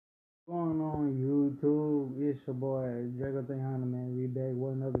This your boy DRACO300, man. We back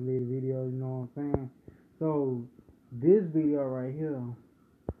with another little video, you know what I'm saying? So this video right here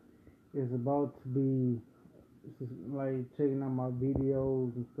is about to be like checking out my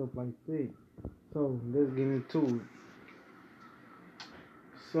videos and stuff like that. So let's get into it.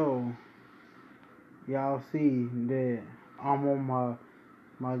 So y'all see that I'm on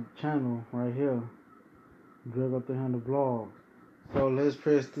my channel right here, DRACO300VLOGS. So let's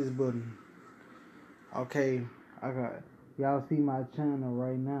press this button. Okay, I got y'all see my channel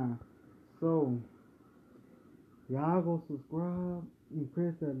right now. So y'all go subscribe and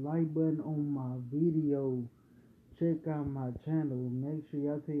press that like button on my video. Check out my channel. Make sure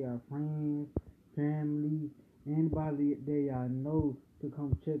y'all tell your friends, family, anybody that y'all know to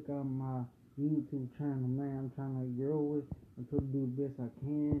come check out my YouTube channel. Man, I'm trying to grow it. I'm trying to do the best I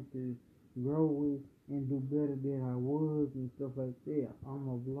can to grow it and do better than I was and stuff like that. I'm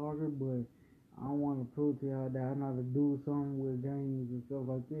a vlogger, but I want to prove to y'all that I know how to do something with games and stuff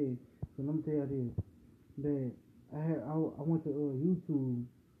like that. So let me tell you this, that I went to YouTube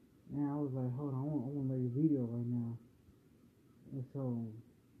and I was like, hold on, I want to make a video right now. And so,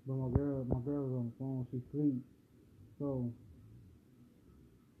 but my girl was on the phone, she sleep. So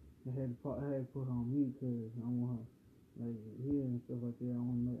I had to put her on mute because I want her like here and stuff like that. I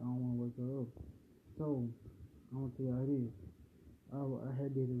don't want to wake her up. So I'm gonna tell y'all this. I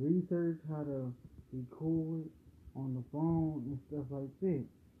had did the research how to record on the phone and stuff like that.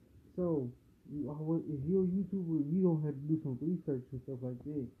 So if you're a YouTuber, you gonna have to do some research and stuff like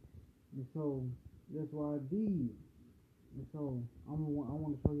that. And so that's why I did. And so I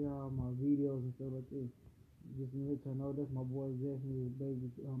want to show y'all my videos and stuff like this. Just to let y'all know that's my boy Jasmine, his baby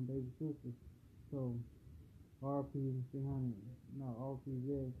sister. So RP 300, no RP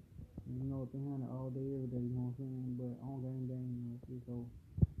Jess. You know 300 all day every day. You know what I'm saying? But on game, you know what I'm saying? So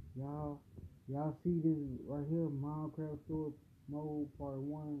y'all see this right here, Minecraft Story Mode Part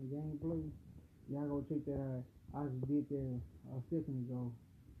 1 gameplay. Y'all go check that out. I just did that a second ago.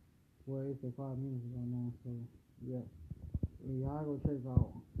 Well, it's like 5 minutes ago now. So yeah. And y'all go check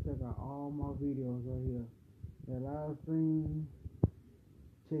out all my videos right here. That live stream,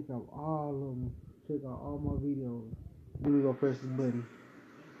 check out all of them. Check out all my videos. Then we go press this button.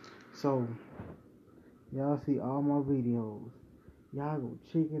 So y'all see all my videos. Y'all go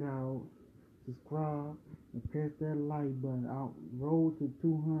check it out. Subscribe and press that like button. Out roll to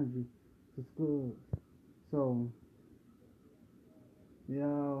 200 subscribers. So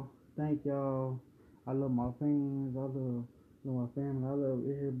y'all, thank y'all. I love my fans. I love my family. I love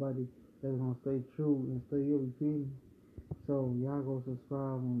everybody that's gonna stay true and stay up. You feel me? So y'all go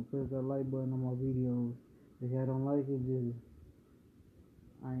subscribe and press that like button on my videos. If y'all don't like it, just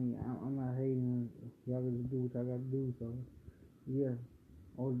I'm not hating. Y'all just do what y'all gotta do. So yeah,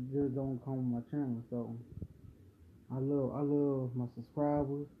 or just don't come on my channel. So I love my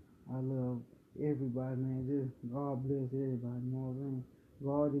subscribers. I love everybody, man. Just God bless everybody. You know what I'm saying?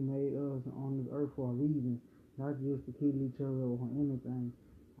 God made us on this earth for a reason, not just to kill each other or anything.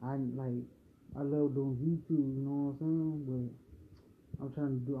 I love doing YouTube. You know what I'm saying? But I'm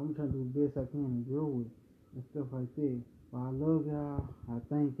trying to do the best I can and grow it and stuff like that. But I love y'all. I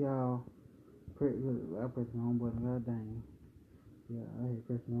thank y'all. I press the wrong button. God dang. Yeah, I hate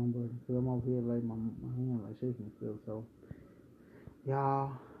pressing the wrong button because I'm over here like my hand like shaking and stuff. So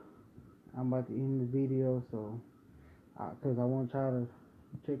y'all, I'm about to end the video. So cause I want y'all to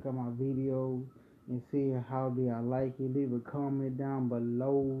check out my videos and see how do I like it. Leave a comment down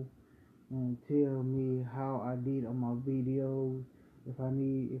below and tell me how I did on my videos. If I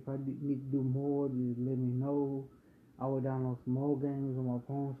need to do more, just let me know. I will download some more games on my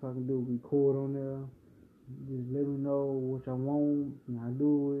phone so I can do record on there. Just let me know what I want and I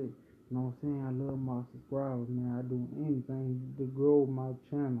do it. You know what I'm saying? I love my subscribers, man. I do anything to grow my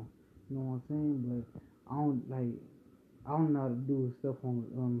channel. You know what I'm saying? But I don't know how to do stuff on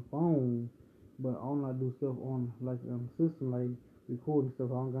the phone, but I don't know how to do stuff on like system like recording stuff.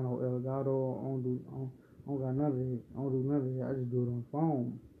 I don't got no Elgato. I don't got none of it. I don't do none of it. I just do it on the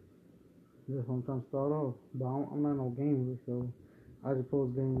phone. That's what I'm trying to start off. But I'm not no gamer, so I just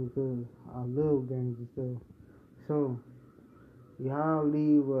post games because I love games and stuff. So y'all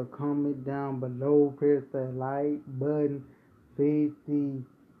leave a comment down below. Press that like button. 50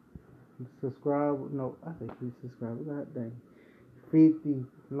 subscribe. No, I think 50 subscribers. God dang. 50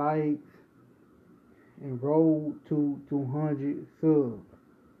 likes and roll to 200 subs.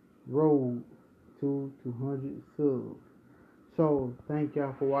 Roll to 200 subs. So thank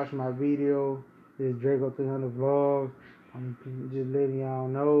y'all for watching my video. This is DRACO300VLOGS. I'm just letting y'all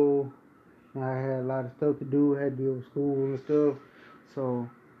know. I had a lot of stuff to do. I had to deal with school and stuff. So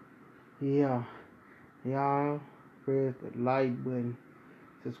yeah, Y'all press the like button.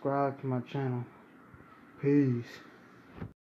 Subscribe to my channel. Peace.